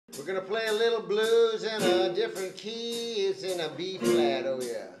We're gonna play a little blues in a different key. It's in a B flat, oh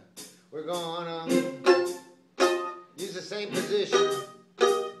yeah. We're gonna use the same position,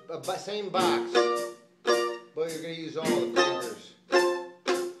 same box, but you're gonna use all the fingers.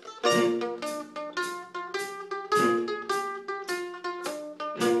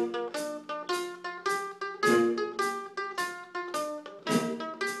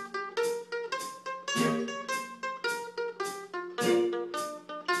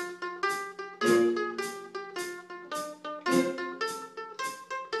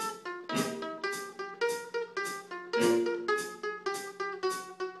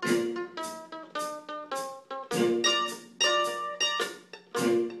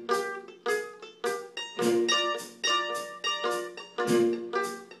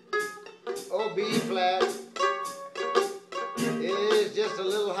 Oh, B flat is just a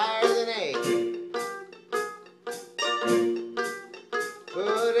little higher than A.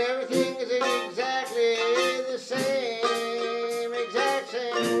 But everything is exactly the same, exact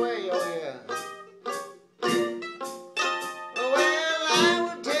same way, oh yeah. Well, I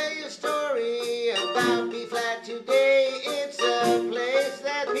will tell you a story about B flat today. It's a place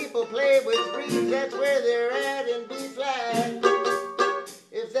that people play with reeds, that's where they're at in B flat.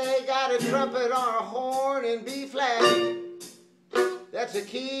 If they got a trumpet or a horn in B flat, that's a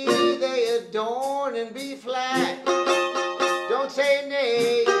key they adorn in B flat. Don't say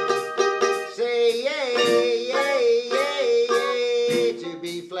nay, say yay, yay, yay, yay to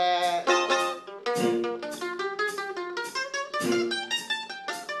B flat.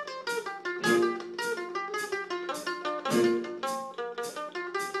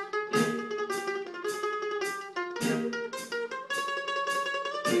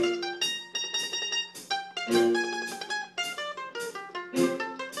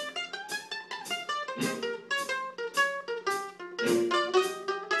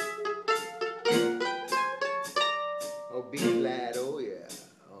 Oh, B flat.